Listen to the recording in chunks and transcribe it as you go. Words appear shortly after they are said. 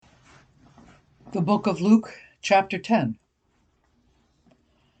The book of Luke, chapter 10.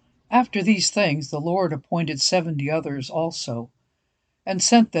 After these things, the Lord appointed 70 others also, and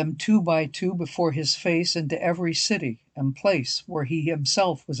sent them 2 by 2 before his face into every city and place where he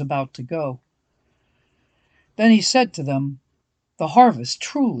himself was about to go. Then he said to them, The harvest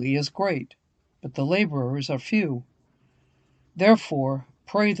truly is great, but the laborers are few. Therefore,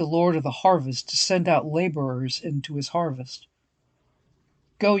 pray the Lord of the harvest to send out laborers into his harvest.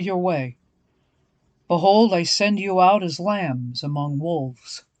 Go your way. Behold, I send you out as lambs among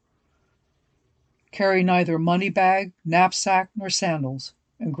wolves. Carry neither money bag, knapsack, nor sandals,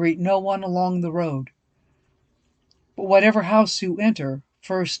 and greet no one along the road. But whatever house you enter,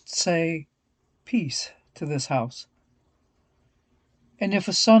 first say, Peace to this house. And if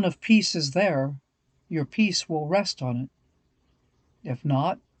a son of peace is there, your peace will rest on it. If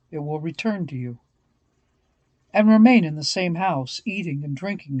not, it will return to you. And remain in the same house, eating and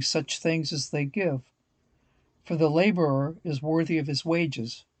drinking such things as they give. For the laborer is worthy of his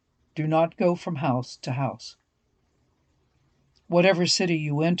wages. Do not go from house to house. Whatever city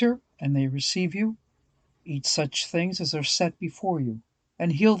you enter, and they receive you, eat such things as are set before you,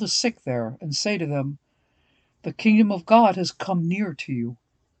 and heal the sick there, and say to them, The kingdom of God has come near to you.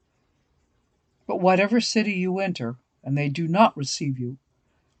 But whatever city you enter, and they do not receive you,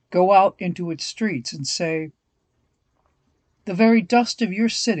 go out into its streets and say, The very dust of your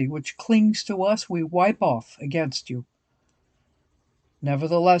city which clings to us we wipe off against you.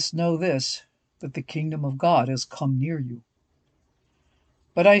 Nevertheless, know this, that the kingdom of God has come near you.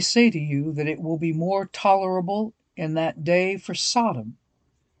 But I say to you that it will be more tolerable in that day for Sodom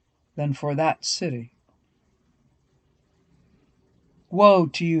than for that city. Woe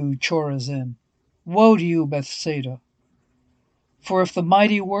to you, Chorazin! Woe to you, Bethsaida! For if the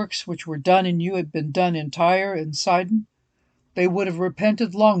mighty works which were done in you had been done in Tyre and Sidon, they would have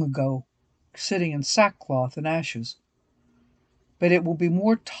repented long ago, sitting in sackcloth and ashes. But it will be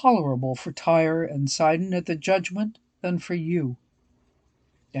more tolerable for Tyre and Sidon at the judgment than for you.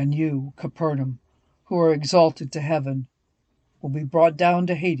 And you, Capernaum, who are exalted to heaven, will be brought down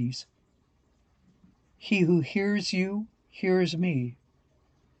to Hades. He who hears you hears me.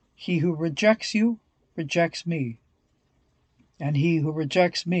 He who rejects you rejects me. And he who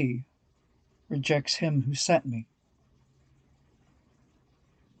rejects me rejects him who sent me.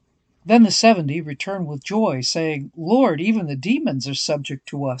 Then the 70 returned with joy, saying, Lord, even the demons are subject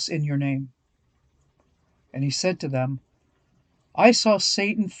to us in your name. And he said to them, I saw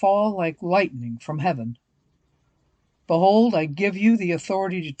Satan fall like lightning from heaven. Behold, I give you the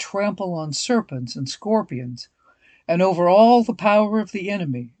authority to trample on serpents and scorpions, and over all the power of the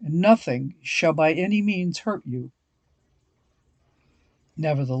enemy, and nothing shall by any means hurt you.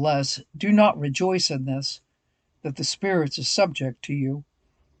 Nevertheless, do not rejoice in this, that the spirits are subject to you,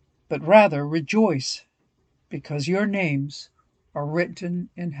 but rather rejoice, because your names are written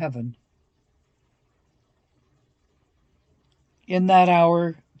in heaven. In that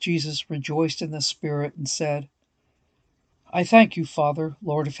hour Jesus rejoiced in the Spirit and said, I thank you, Father,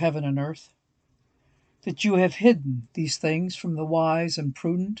 Lord of heaven and earth, that you have hidden these things from the wise and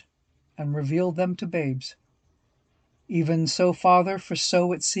prudent and revealed them to babes. Even so, Father, for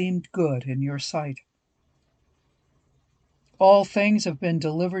so it seemed good in your sight. All things have been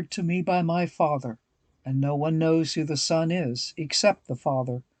delivered to me by my Father, and no one knows who the Son is except the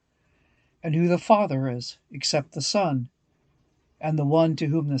Father, and who the Father is except the Son, and the one to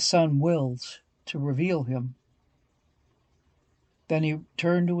whom the Son wills to reveal him. Then he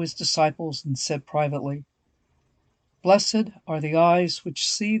turned to his disciples and said privately, Blessed are the eyes which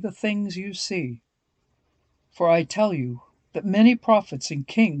see the things you see. For I tell you that many prophets and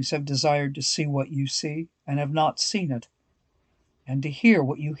kings have desired to see what you see, and have not seen it, and to hear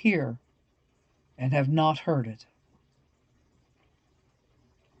what you hear, and have not heard it.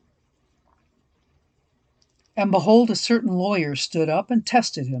 And behold, a certain lawyer stood up and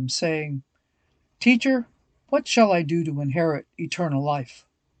tested him, saying, Teacher, what shall I do to inherit eternal life?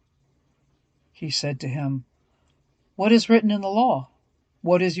 He said to him, What is written in the law?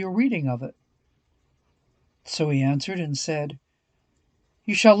 What is your reading of it? So he answered and said,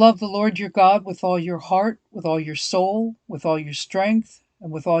 You shall love the Lord your God with all your heart, with all your soul, with all your strength,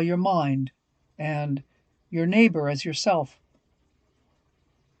 and with all your mind, and your neighbor as yourself.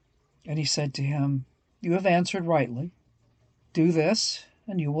 And he said to him, You have answered rightly. Do this,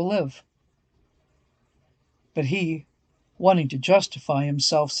 and you will live. But he, wanting to justify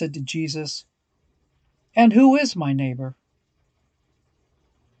himself, said to Jesus, And who is my neighbor?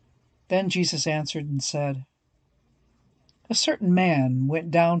 Then Jesus answered and said, A certain man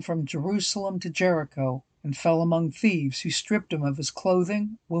went down from Jerusalem to Jericho and fell among thieves, who stripped him of his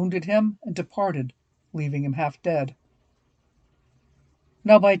clothing, wounded him, and departed, leaving him half dead.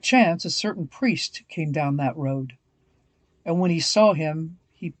 Now by chance a certain priest came down that road, and when he saw him,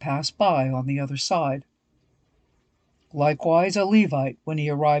 he passed by on the other side. Likewise a Levite, when he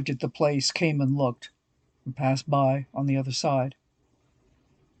arrived at the place, came and looked, and passed by on the other side.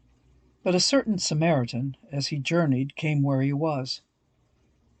 But a certain Samaritan, as he journeyed, came where he was.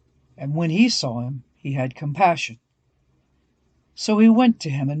 And when he saw him, he had compassion. So he went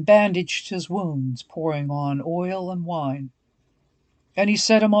to him and bandaged his wounds, pouring on oil and wine. And he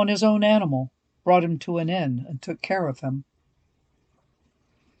set him on his own animal, brought him to an inn, and took care of him.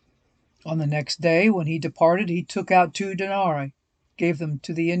 On the next day, when he departed, he took out 2 denarii, gave them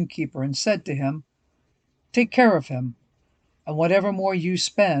to the innkeeper, and said to him, "Take care of him, and whatever more you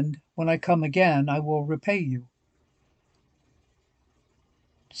spend, when I come again, I will repay you."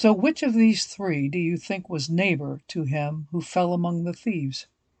 So which of these three do you think was neighbor to him who fell among the thieves?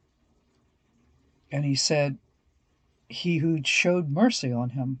 And he said, "He who showed mercy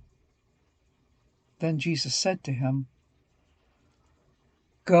on him." Then Jesus said to him,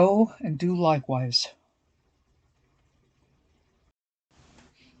 "Go and do likewise."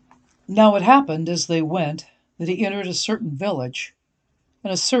 Now it happened as they went that he entered a certain village,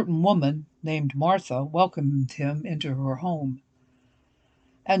 and a certain woman named Martha welcomed him into her home.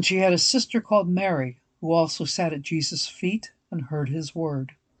 And she had a sister called Mary, who also sat at Jesus' feet and heard his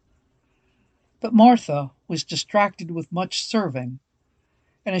word. But Martha was distracted with much serving,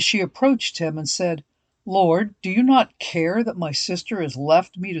 and as she approached him and said, "Lord, do you not care that my sister has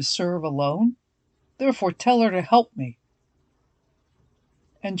left me to serve alone? Therefore tell her to help me."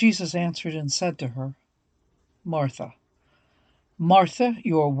 And Jesus answered and said to her, "Martha, Martha,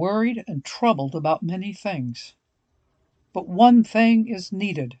 you are worried and troubled about many things, but one thing is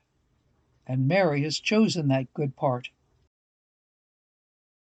needed, and Mary has chosen that good part,